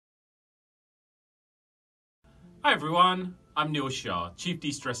Hi everyone, I'm Neil Shah, Chief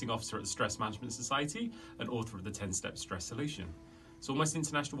De-Stressing Officer at the Stress Management Society and author of the 10-Step Stress Solution. It's almost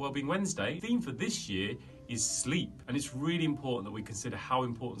International Wellbeing Wednesday. The theme for this year is sleep, and it's really important that we consider how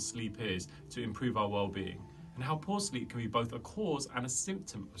important sleep is to improve our well-being and how poor sleep can be both a cause and a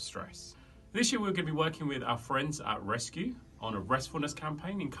symptom of stress. This year we're going to be working with our friends at Rescue on a restfulness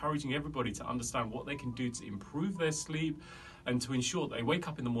campaign, encouraging everybody to understand what they can do to improve their sleep and to ensure that they wake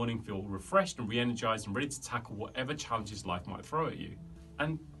up in the morning, feel refreshed and re-energized and ready to tackle whatever challenges life might throw at you.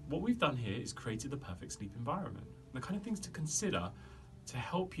 And what we've done here is created the perfect sleep environment. The kind of things to consider to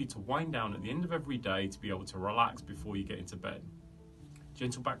help you to wind down at the end of every day to be able to relax before you get into bed.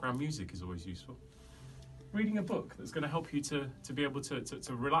 Gentle background music is always useful. Reading a book that's going to help you to be able to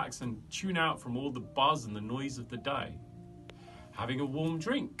relax and tune out from all the buzz and the noise of the day. Having a warm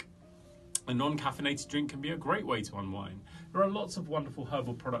drink. A non-caffeinated drink can be a great way to unwind. There are lots of wonderful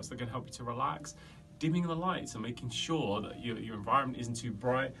herbal products that can help you to relax. Dimming the lights and making sure that your environment isn't too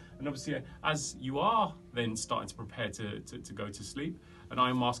bright. And obviously, as you are then starting to prepare to go to sleep, an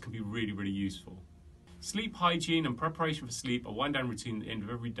eye mask can be really, really useful. Sleep hygiene and preparation for sleep, a wind down routine at the end of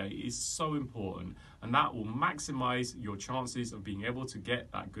every day is so important, and that will maximize your chances of being able to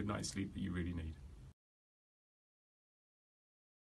get that good night's sleep that you really need.